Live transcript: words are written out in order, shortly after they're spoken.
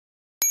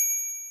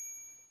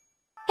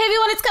Hey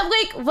everyone, it's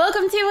Cupcake!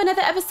 Welcome to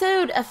another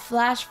episode of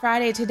Flash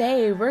Friday.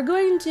 Today, we're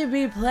going to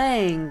be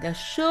playing a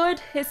short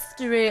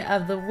history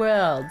of the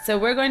world. So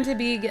we're going to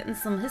be getting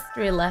some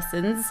history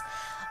lessons.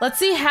 Let's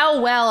see how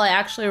well I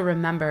actually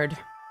remembered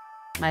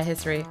my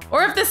history.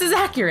 Or if this is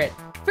accurate.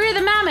 Free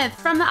the mammoth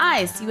from the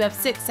ice. You have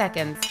 6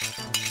 seconds.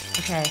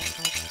 Okay,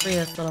 free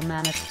this little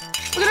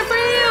mammoth. We're gonna free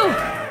you!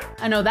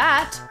 I know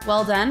that.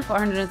 Well done,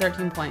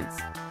 413 points.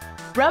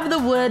 Rub the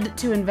wood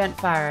to invent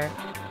fire.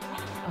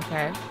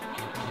 Okay.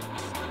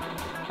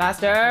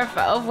 Faster.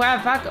 Oh,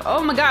 fuck.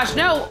 Oh my gosh,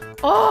 no.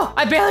 Oh,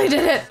 I barely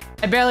did it.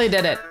 I barely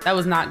did it. That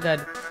was not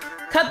good.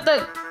 Cut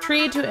the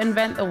tree to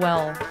invent the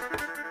well.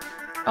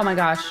 Oh my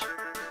gosh.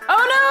 Oh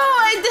no,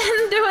 I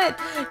didn't do it.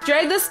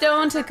 Drag the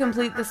stone to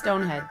complete the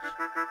stone hedge.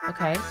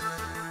 Okay.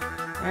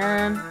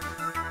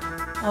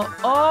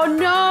 Oh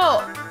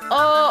no.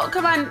 Oh,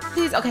 come on,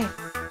 please. Okay.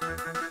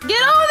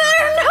 Get over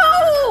there.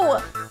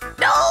 No.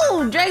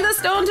 No. Drag the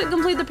stone to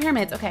complete the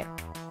pyramids. Okay.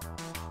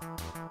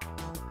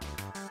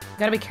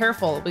 Gotta be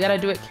careful. We gotta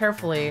do it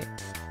carefully.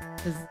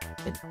 Cause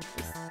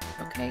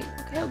okay.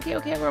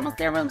 We're almost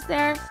there. We're almost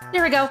there.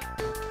 There we go.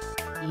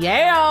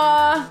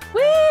 Yeah.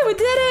 Whee! We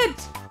did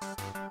it.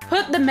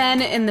 Put the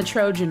men in the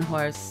Trojan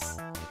horse.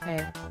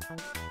 Okay.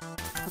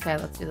 Okay.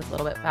 Let's do this a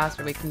little bit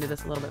faster. We can do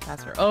this a little bit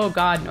faster. Oh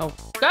God, no.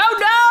 Oh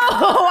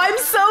no! I'm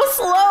so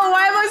slow.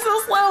 Why am I so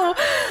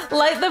slow?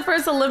 Light the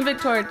first Olympic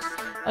torch.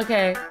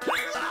 Okay.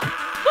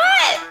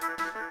 What?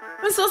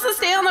 I'm supposed to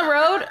stay on the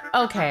road?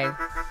 Okay.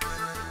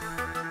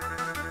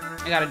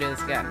 I gotta do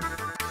this again.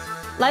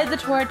 Light the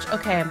torch.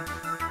 Okay.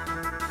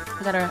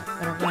 I gotta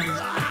run.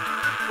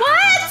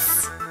 What?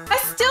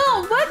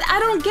 What? I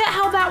don't get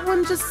how that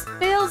one just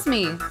fails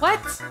me. What?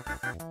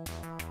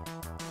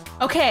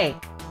 Okay.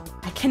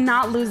 I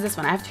cannot lose this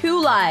one. I have 2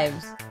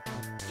 lives.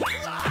 What?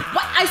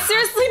 I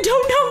seriously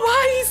don't know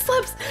why he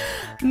slips.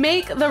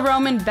 Make the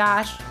Roman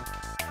bash.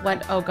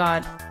 What? Oh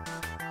God.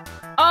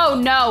 Oh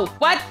no.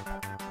 What?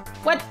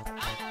 What?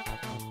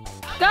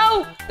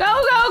 Go!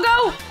 Go, go,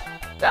 go!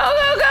 Go,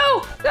 go,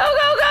 go! Go,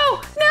 go, go!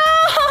 No!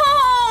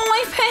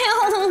 I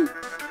failed!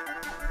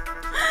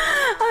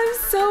 I'm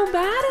so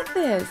bad at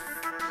this.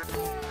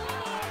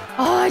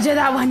 Oh, I did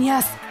that one,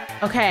 yes.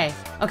 Okay,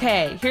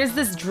 okay. Here's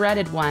this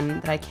dreaded one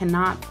that I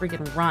cannot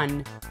freaking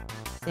run.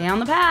 Stay on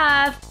the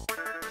path.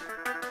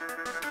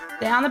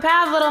 Stay on the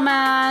path, little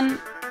man.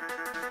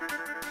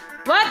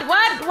 What?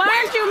 Why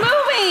aren't you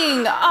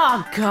moving?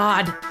 Oh,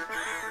 God.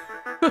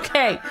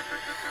 Okay.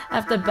 I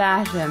have to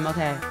bash him,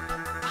 okay.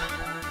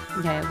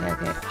 Okay.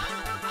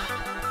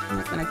 I'm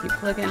just gonna keep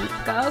clicking.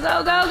 Go,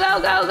 go, go, go,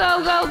 go,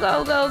 go, go,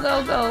 go, go,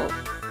 go, go.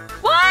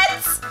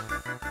 What?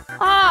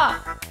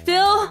 Ah,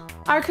 fill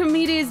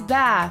Archimedes'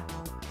 bath.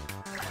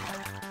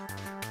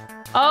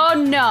 Oh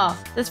no,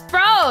 this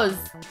froze.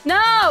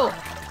 No,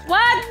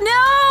 what?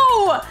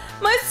 No,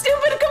 my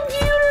stupid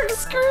computer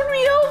screwed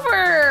me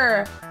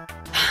over.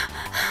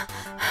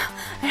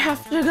 I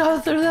have to go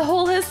through the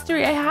whole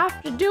history. I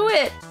have to do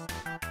it.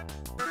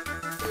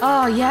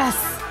 Oh yes,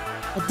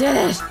 I did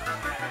it.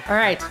 All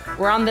right,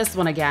 we're on this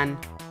one again.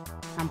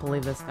 I can't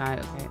believe this guy,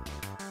 okay.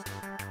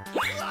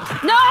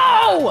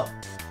 No!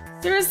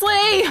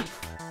 Seriously?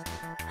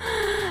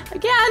 I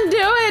can't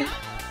do it.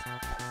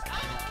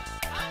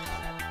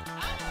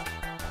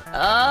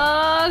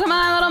 Oh, come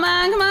on, little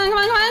man, come on.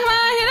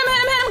 Hit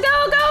him,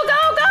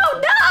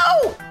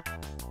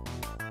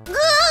 go!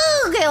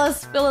 Okay,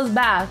 let's fill his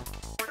bath.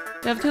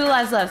 We have 2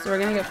 lives left, so we're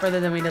gonna get further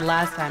than we did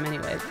last time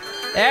anyways.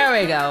 There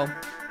we go,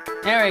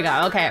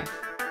 okay.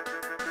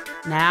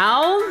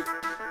 Now,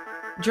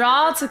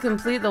 draw to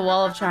complete the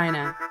Wall of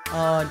China.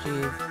 Oh,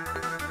 jeez.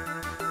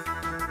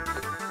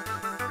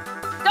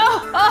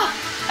 Oh,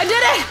 I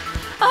did it!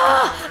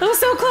 Oh, it was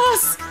so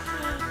close.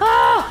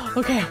 Oh,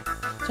 okay,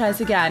 try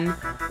this again.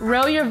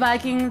 Row your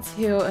Viking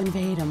to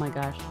invade, oh my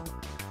gosh.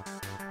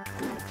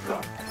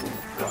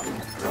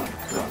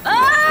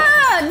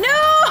 Ah,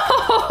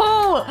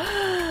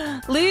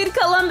 no! Lead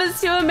Columbus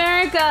to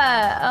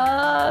America.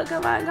 Oh,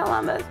 come on,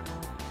 Columbus.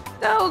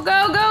 Go,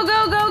 go, go,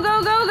 go, go,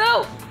 go, go,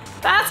 go!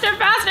 Faster!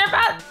 No!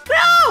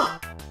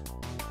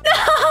 No!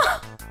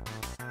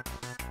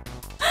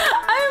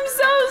 I'm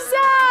so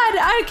sad!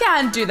 I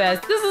can't do this.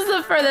 This is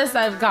the furthest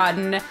I've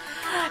gotten.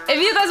 If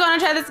you guys want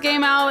to try this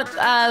game out,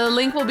 the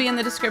link will be in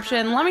the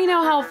description. Let me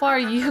know how far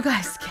you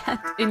guys get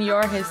in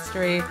your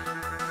history.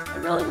 I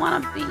really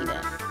want to beat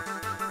it.